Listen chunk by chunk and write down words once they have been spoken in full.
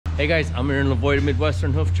Hey guys, I'm Aaron Lavoie,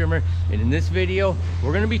 Midwestern Hoof Trimmer, and in this video,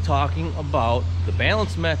 we're gonna be talking about the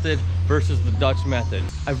balance method versus the Dutch method.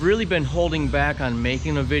 I've really been holding back on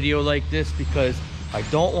making a video like this because I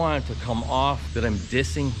don't want it to come off that I'm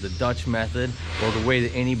dissing the Dutch method or the way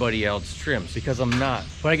that anybody else trims, because I'm not.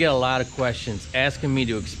 But I get a lot of questions asking me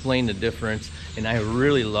to explain the difference, and I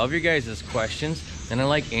really love your guys' questions, and I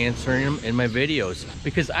like answering them in my videos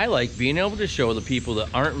because I like being able to show the people that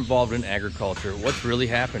aren't involved in agriculture what's really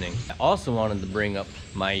happening. I also wanted to bring up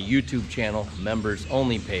my YouTube channel members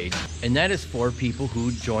only page, and that is for people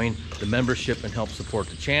who join the membership and help support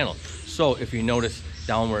the channel. So if you notice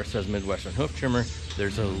down where it says Midwestern Hoof Trimmer,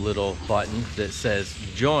 there's a little button that says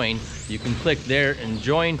join. You can click there and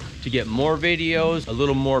join to get more videos, a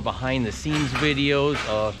little more behind the scenes videos,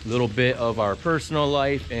 a little bit of our personal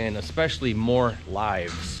life, and especially more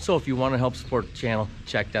lives. So if you want to help support the channel,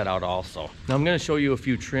 check that out also. Now I'm going to show you a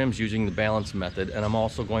few trims using the balance method, and I'm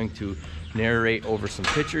also going to narrate over some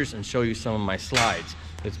pictures and show you some of my slides.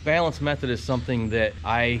 This balance method is something that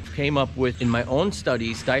I came up with in my own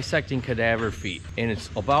studies dissecting cadaver feet, and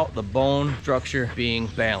it's about the bone structure being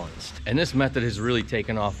balanced. And this method has really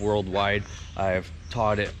taken off worldwide. I've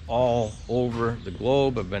taught it all over the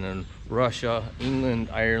globe. I've been in Russia, England,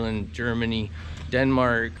 Ireland, Germany,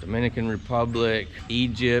 Denmark, Dominican Republic,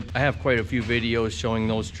 Egypt. I have quite a few videos showing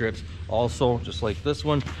those trips also, just like this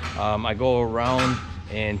one. I go around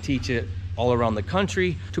and teach it all around the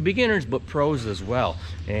country to beginners, but pros as well.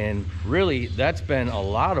 And really, that's been a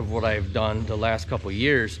lot of what I've done the last couple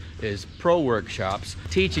years is pro workshops,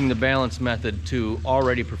 teaching the balance method to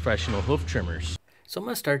already professional hoof trimmers. So I'm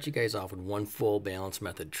going to start you guys off with one full balance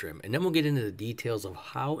method trim, and then we'll get into the details of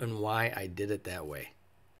how and why I did it that way.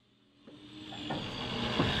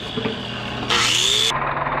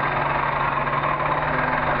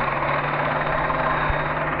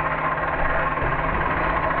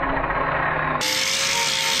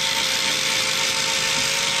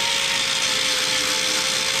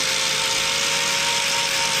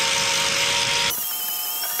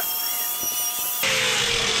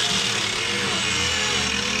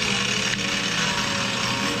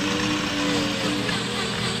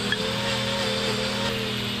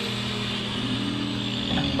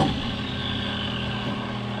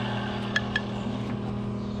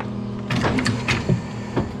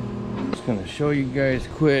 Gonna show you guys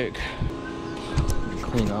quick.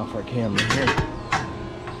 Clean off our camera here.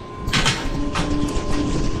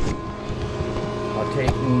 By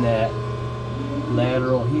taking that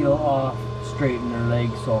lateral heel off, straighten her leg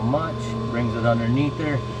so much, brings it underneath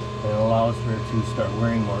her, and allows her to start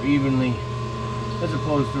wearing more evenly, as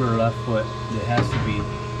opposed to her left foot that has to be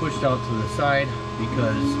pushed out to the side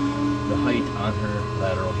because the height on her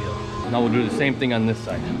lateral heel. Now we'll do the same thing on this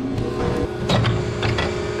side.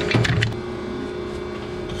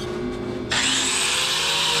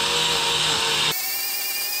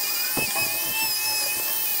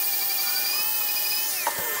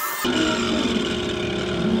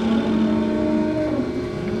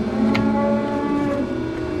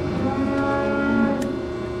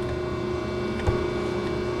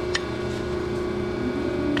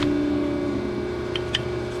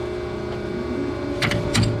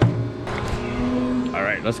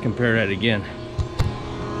 Let's compare that again.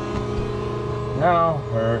 Now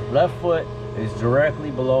her left foot is directly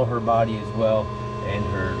below her body as well, and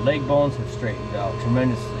her leg bones have straightened out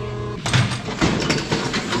tremendously.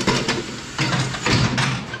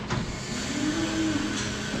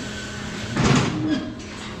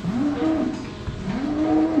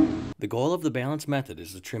 The goal of the balance method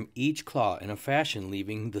is to trim each claw in a fashion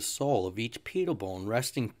leaving the sole of each pedal bone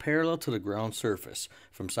resting parallel to the ground surface,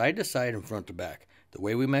 from side to side and front to back. The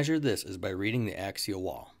way we measure this is by reading the axial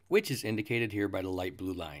wall, which is indicated here by the light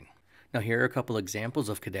blue line. Now here are a couple examples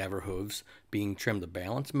of cadaver hooves being trimmed the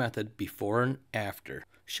balance method before and after,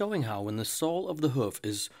 showing how when the sole of the hoof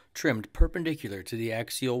is trimmed perpendicular to the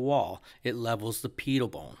axial wall, it levels the pedal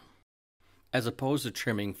bone. As opposed to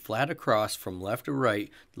trimming flat across from left to right,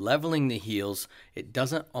 leveling the heels, it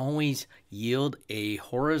doesn't always yield a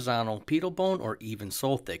horizontal pedal bone or even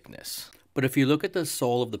sole thickness. But if you look at the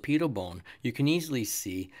sole of the pedal bone, you can easily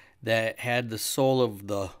see that had the sole of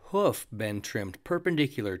the hoof been trimmed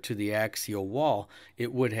perpendicular to the axial wall,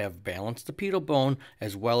 it would have balanced the pedal bone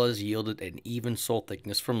as well as yielded an even sole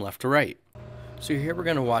thickness from left to right. So here we're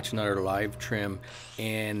going to watch another live trim,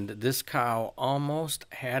 and this cow almost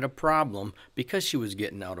had a problem because she was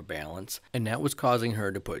getting out of balance, and that was causing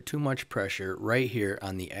her to put too much pressure right here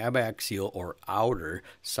on the abaxial or outer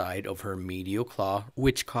side of her medial claw,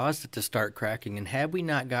 which caused it to start cracking. And had we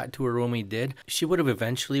not got to her when we did, she would have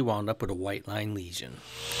eventually wound up with a white line lesion.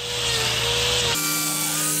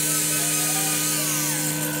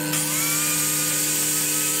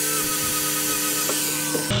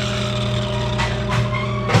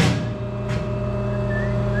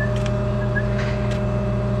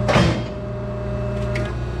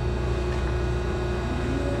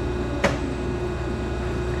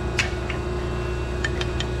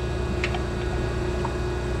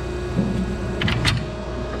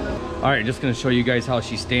 All right, just gonna show you guys how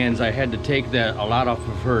she stands. I had to take a lot off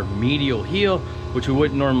of her medial heel, which we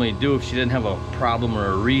wouldn't normally do if she didn't have a problem or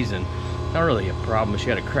a reason. Not really a problem, but she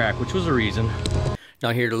had a crack, which was a reason. Now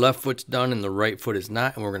here the left foot's done and the right foot is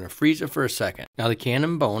not, and we're gonna freeze it for a second. Now the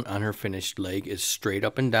cannon bone on her finished leg is straight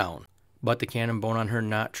up and down, but the cannon bone on her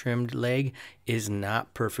not trimmed leg is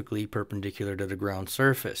not perfectly perpendicular to the ground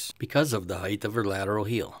surface because of the height of her lateral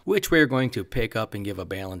heel, which we're going to pick up and give a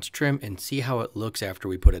balanced trim and see how it looks after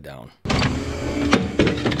we put it down.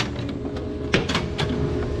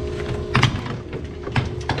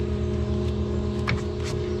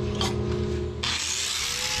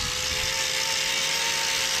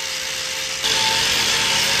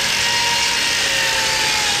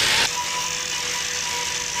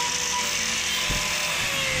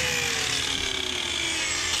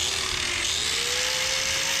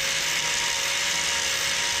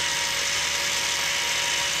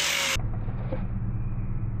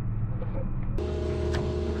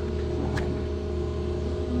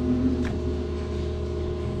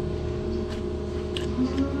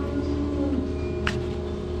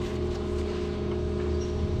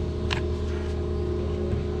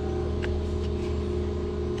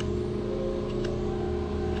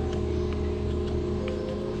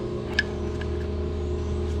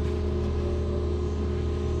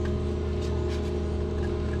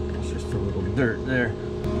 A little dirt there.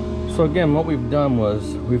 So again, what we've done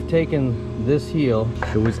was we've taken this heel,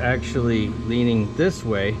 it was actually leaning this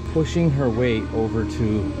way, pushing her weight over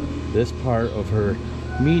to this part of her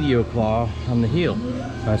medial claw on the heel.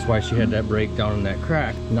 That's why she had that breakdown and that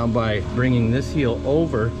crack. Now by bringing this heel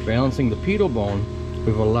over, balancing the pedal bone,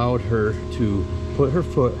 we've allowed her to put her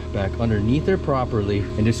foot back underneath her properly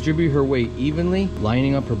and distribute her weight evenly,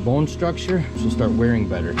 lining up her bone structure. She'll start wearing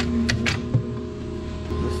better.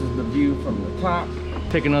 The view from the top.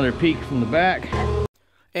 Take another peek from the back.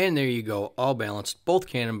 And there you go, all balanced, both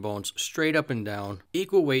cannon bones straight up and down,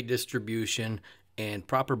 equal weight distribution, and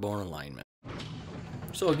proper bone alignment.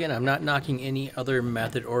 So again, I'm not knocking any other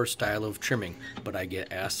method or style of trimming, but I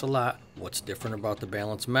get asked a lot what's different about the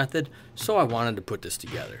balance method, so I wanted to put this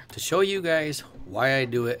together to show you guys why I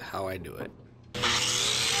do it, how I do it.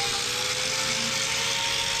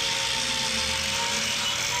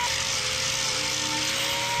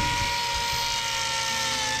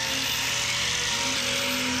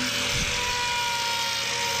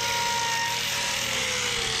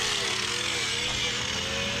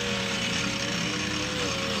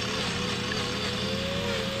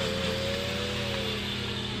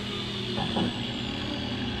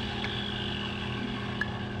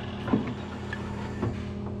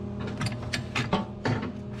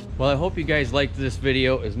 Well, I hope you guys liked this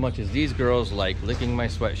video as much as these girls like licking my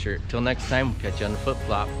sweatshirt. Till next time, catch you on the flip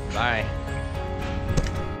flop. Bye.